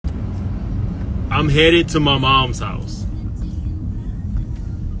I'm headed to my mom's house.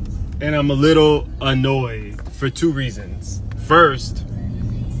 And I'm a little annoyed for two reasons. First,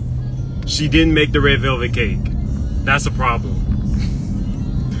 she didn't make the red velvet cake. That's a problem.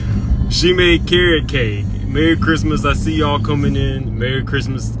 She made carrot cake. Merry Christmas. I see y'all coming in. Merry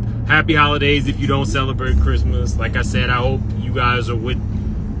Christmas. Happy holidays if you don't celebrate Christmas. Like I said, I hope you guys are with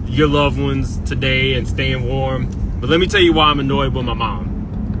your loved ones today and staying warm. But let me tell you why I'm annoyed with my mom.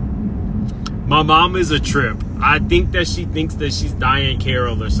 My mom is a trip. I think that she thinks that she's Diane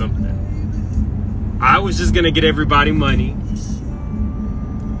Carroll or something. I was just gonna get everybody money,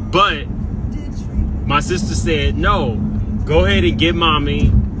 but my sister said, no, go ahead and get mommy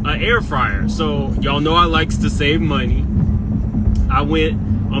an air fryer. So y'all know I likes to save money. I went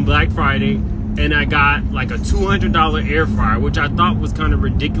on Black Friday and I got like a $200 air fryer, which I thought was kind of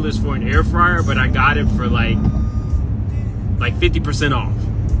ridiculous for an air fryer, but I got it for like 50% off.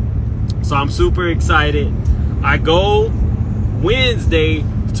 So I'm super excited. I go Wednesday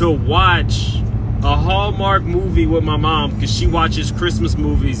to watch a Hallmark movie with my mom because she watches Christmas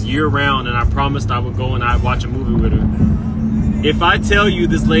movies year round, and I promised I would go and I'd watch a movie with her. If I tell you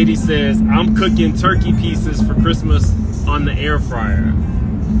this lady says I'm cooking turkey pieces for Christmas on the air fryer.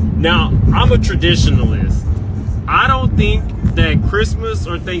 Now, I'm a traditionalist. I don't think that Christmas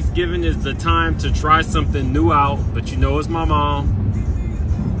or Thanksgiving is the time to try something new out, but you know it's my mom.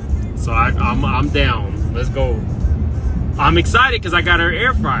 So I'm down. Let's go. I'm excited because I got her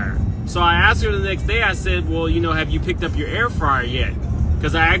air fryer. So I asked her the next day, I said, well, you know, have you picked up your air fryer yet?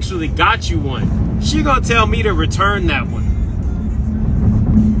 Because I actually got you one. She gonna tell me to return that one.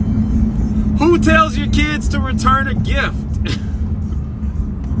 Who tells your kids to return a gift?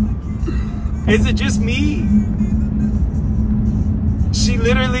 Is it just me? She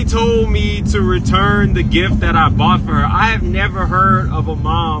literally told me to return the gift that I bought for her. I have never heard of a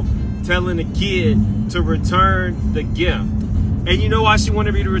mom telling a kid to return the gift. And you know why she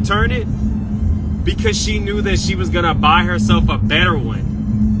wanted me to return it? Because she knew that she was gonna buy herself a better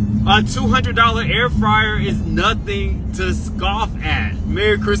one. A $200 air fryer is nothing to scoff at.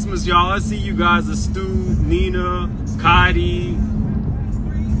 Merry Christmas, y'all. I see you guys are Stu, Nina, Kadi,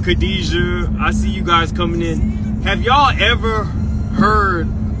 Khadijah. I see you guys coming in. Have y'all ever heard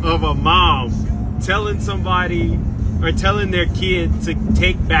of a mom telling somebody or telling their kid to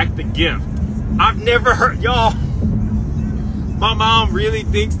take back the gift? I've never heard, y'all. My mom really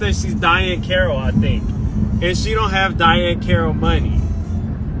thinks that she's Diane Carroll, I think. And she don't have Diane Carroll money.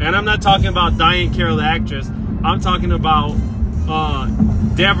 And I'm not talking about Diane Carroll, the actress. I'm talking about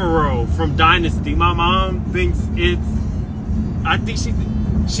Devereaux from Dynasty. My mom thinks it's, I think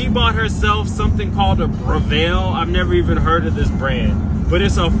she bought herself something called a Breville. I've never even heard of this brand. But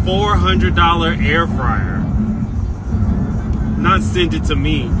it's a $400 air fryer. Not send it to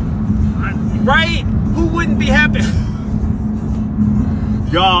me. Right? Who wouldn't be happy?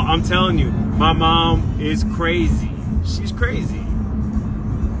 Y'all, I'm telling you, my mom is crazy. She's crazy.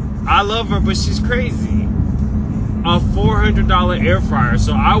 I love her, but she's crazy. A $400 air fryer.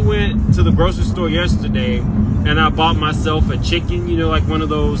 So I went to the grocery store yesterday and I bought myself a chicken, you know, like one of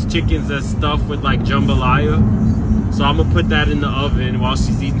those chickens that's stuffed with like jambalaya. So I'm gonna put that in the oven while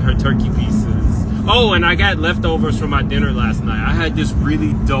she's eating her turkey pieces. Oh, and I got leftovers from my dinner last night. I had this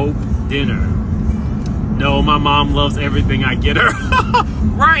really dope dinner. No, my mom loves everything I get her.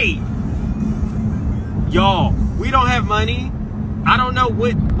 Right. Y'all, we don't have money. I don't know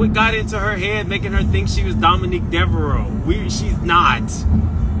what got into her head making her think she was Dominique Devereaux. She's not.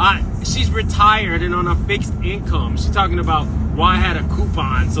 She's retired and on a fixed income. She's talking about, well, I had a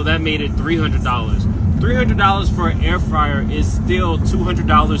coupon, so that made it $300. $300 for an air fryer is still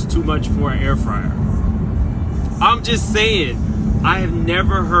 $200 too much for an air fryer. I'm just saying, I have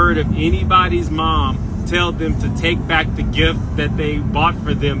never heard of anybody's mom tell them to take back the gift that they bought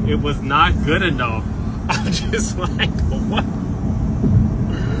for them. It was not good enough. I'm just like, what?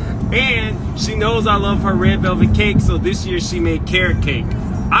 And she knows I love her red velvet cake, so this year she made carrot cake.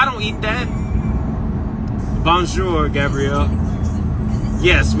 I don't eat that. Bonjour, Gabrielle.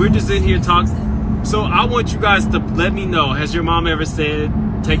 Yes, we're just in here talking. So I want you guys to let me know, has your mom ever said,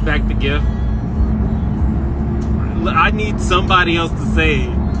 take back the gift? I need somebody else to say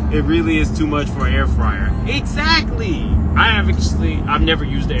it really is too much for an air fryer. Exactly. I've never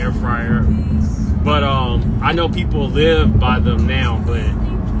used an air fryer, but I know people live by them now, but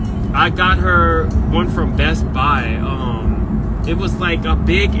I got her one from Best Buy. It was like a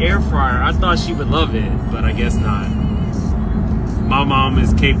big air fryer. I thought she would love it, but I guess not. My mom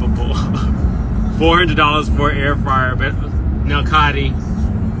is capable. $400 for an air fryer. But now, Kadi,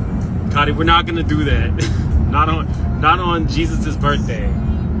 we're not gonna do that. not on Jesus' birthday.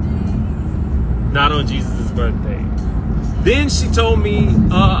 Not on Jesus' birthday. Then she told me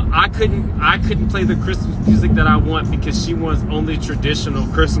I couldn't play the Christmas music that I want because she wants only traditional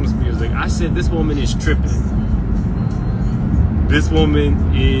Christmas music. I said, this woman is tripping. This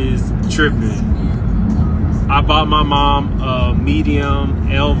woman is tripping. I bought my mom a medium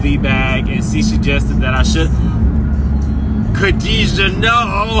LV bag, and she suggested that I should. Khadijah,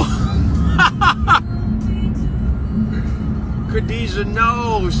 no. Khadijah,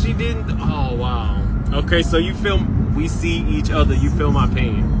 no. She didn't. Oh, wow. Okay, so you feel, we see each other. You feel my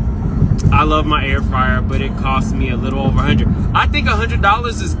pain. I love my air fryer, but it cost me a little over $100. I think $100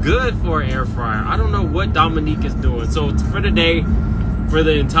 is good for an air fryer. I don't know what Dominique is doing. So for the day, for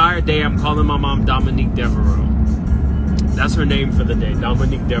the entire day, I'm calling my mom Dominique Devereaux. That's her name for the day,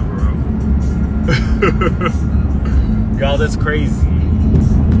 Dominique Devereaux. Y'all, that's crazy.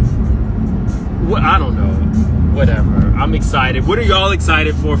 What, I don't know. Whatever. I'm excited. What are y'all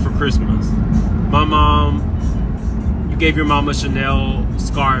excited for Christmas? My mom, you gave your mom a Chanel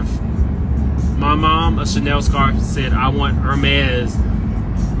scarf. My mom, a Chanel scarf, said, I want Hermes.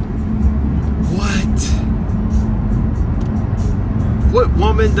 What? What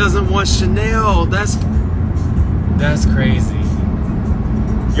woman doesn't want Chanel? That's crazy.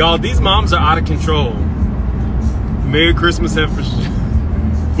 Y'all, these moms are out of control. Merry Christmas and for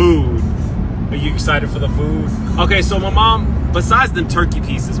food. Are you excited for the food? Okay, so my mom, besides them turkey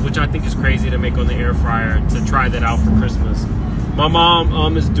pieces, which I think is crazy to make on the air fryer, to try that out for Christmas, my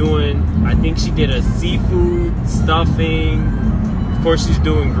mom is doing, I think she did a seafood stuffing. Of course, she's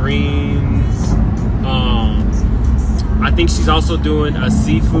doing greens. I think she's also doing a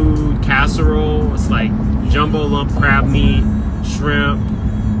seafood casserole. It's like jumbo lump crab meat, shrimp,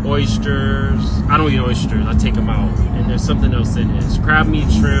 oysters. I don't eat oysters. I take them out. And there's something else in it. It's crab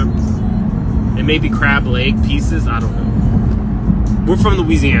meat, shrimp, and maybe crab leg pieces. I don't know. We're from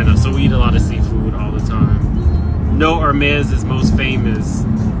Louisiana, so we eat a lot of seafood all the time. No, Hermes is most famous.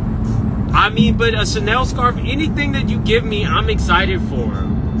 I mean, but a Chanel scarf, anything that you give me, I'm excited for.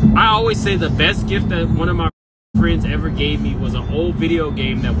 I always say the best gift that one of my friends ever gave me was an old video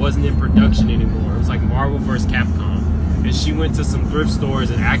game that wasn't in production anymore. It was like Marvel vs. Capcom. And she went to some thrift stores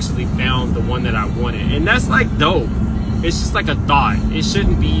and actually found the one that I wanted. And that's like dope. It's just like a thought. It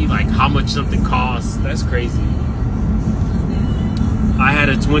shouldn't be like how much something costs. That's crazy. I had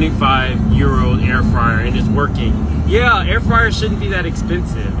a 25-year-old air fryer and it's working. Yeah, air fryer shouldn't be that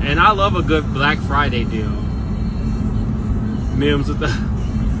expensive. And I love a good Black Friday deal. Mims with the...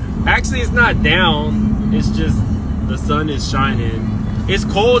 Actually, it's not down. It's just the sun is shining. It's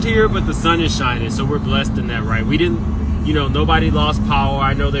cold here, but the sun is shining. So we're blessed in that, right? We didn't, you know, nobody lost power.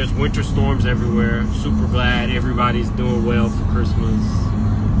 I know there's winter storms everywhere. Super glad everybody's doing well for Christmas.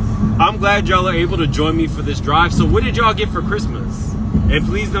 I'm glad y'all are able to join me for this drive. So what did y'all get for Christmas? And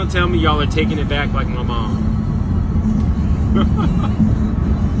please don't tell me y'all are taking it back like my mom.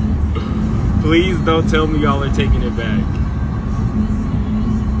 Please don't tell me y'all are taking it back.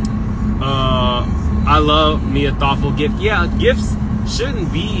 I love me a thoughtful gift. Yeah, gifts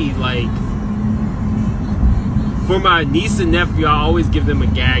shouldn't be like... For my niece and nephew, I always give them a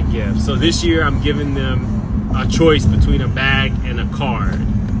gag gift. So this year I'm giving them a choice between a bag and a card.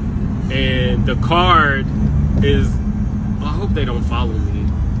 And the card is... I hope they don't follow me.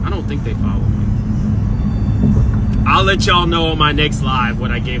 I don't think they follow me. I'll let y'all know on my next live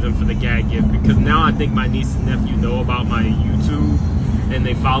what I gave them for the gag gift, because now I think my niece and nephew know about my YouTube and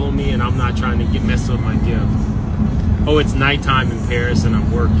they follow me, and I'm not trying to get messed with my gift. Oh, it's nighttime in Paris and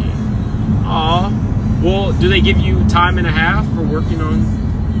I'm working. Aw. Well, do they give you time and a half for working on?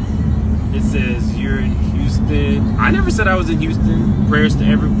 It says you're in Houston. I never said I was in Houston. Prayers to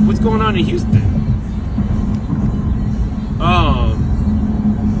everyone. What's going on in Houston? Oh,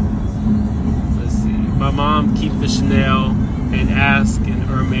 let's see. My mom keep the Chanel and ask in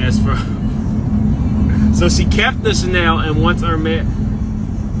Hermes for. So she kept the Chanel and wants Hermes.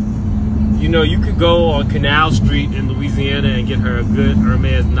 You know, you could go on Canal Street in Louisiana and get her a good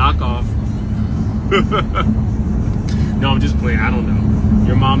Hermes knockoff. No, I'm just playing. I don't know.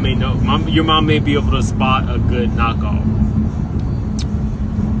 Your mom may know. Your mom may be able to spot a good knockoff.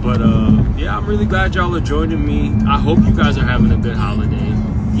 But yeah, I'm really glad y'all are joining me. I hope you guys are having a good holiday.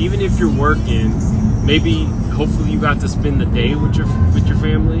 Even if you're working, maybe hopefully you got to spend the day with your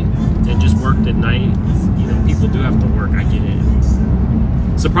family and just worked at night. You know, people do have to work. I get it.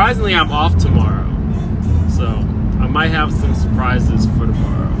 Surprisingly, I'm off tomorrow, so I might have some surprises for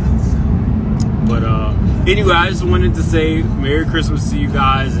tomorrow. But anyway, I just wanted to say Merry Christmas to you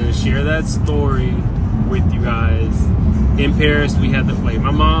guys and share that story with you guys. In Paris, we had the, wait,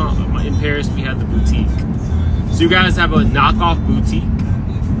 in Paris, we had the boutique. So you guys have a knockoff boutique.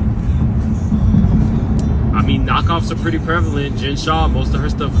 mean, knockoffs are pretty prevalent. Jen Shah, most of her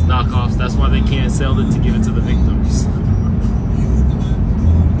stuff is knockoffs. That's why they can't sell it to give it to the victims.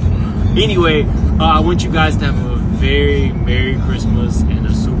 Anyway, I want you guys to have a very Merry Christmas and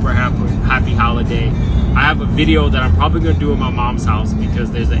a super happy holiday. I have a video that I'm probably going to do at my mom's house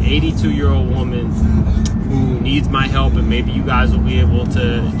because there's an 82-year-old woman who needs my help, and maybe you guys will be able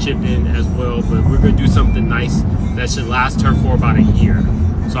to chip in as well. But we're going to do something nice that should last her for about a year.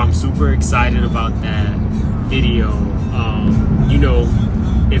 So I'm super excited about that video. You know,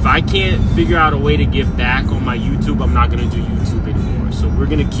 if I can't figure out a way to give back on my YouTube, I'm not going to do YouTube anymore. So we're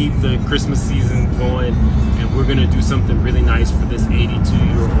going to keep the Christmas season going, and we're going to do something really nice for this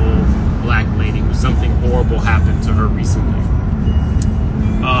 82-year-old black lady who something horrible happened to her recently.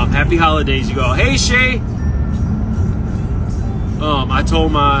 Happy holidays, you go. Hey, Shay. I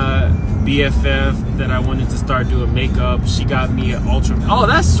told my BFF that I wanted to start doing makeup. She got me an ultra. Oh,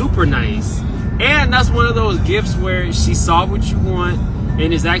 that's super nice. And that's one of those gifts where she saw what you want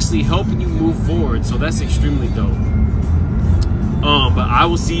and is actually helping you move forward. So that's extremely dope. But I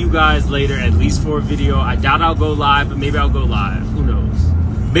will see you guys later, at least for a video. I doubt I'll go live, but maybe I'll go live. Who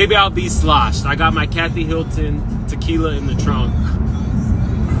knows? Maybe I'll be sloshed. I got my Kathy Hilton tequila in the trunk.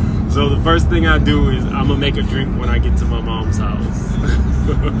 So the first thing I do is I'm gonna make a drink when I get to my mom's house.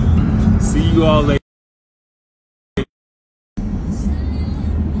 See you all later.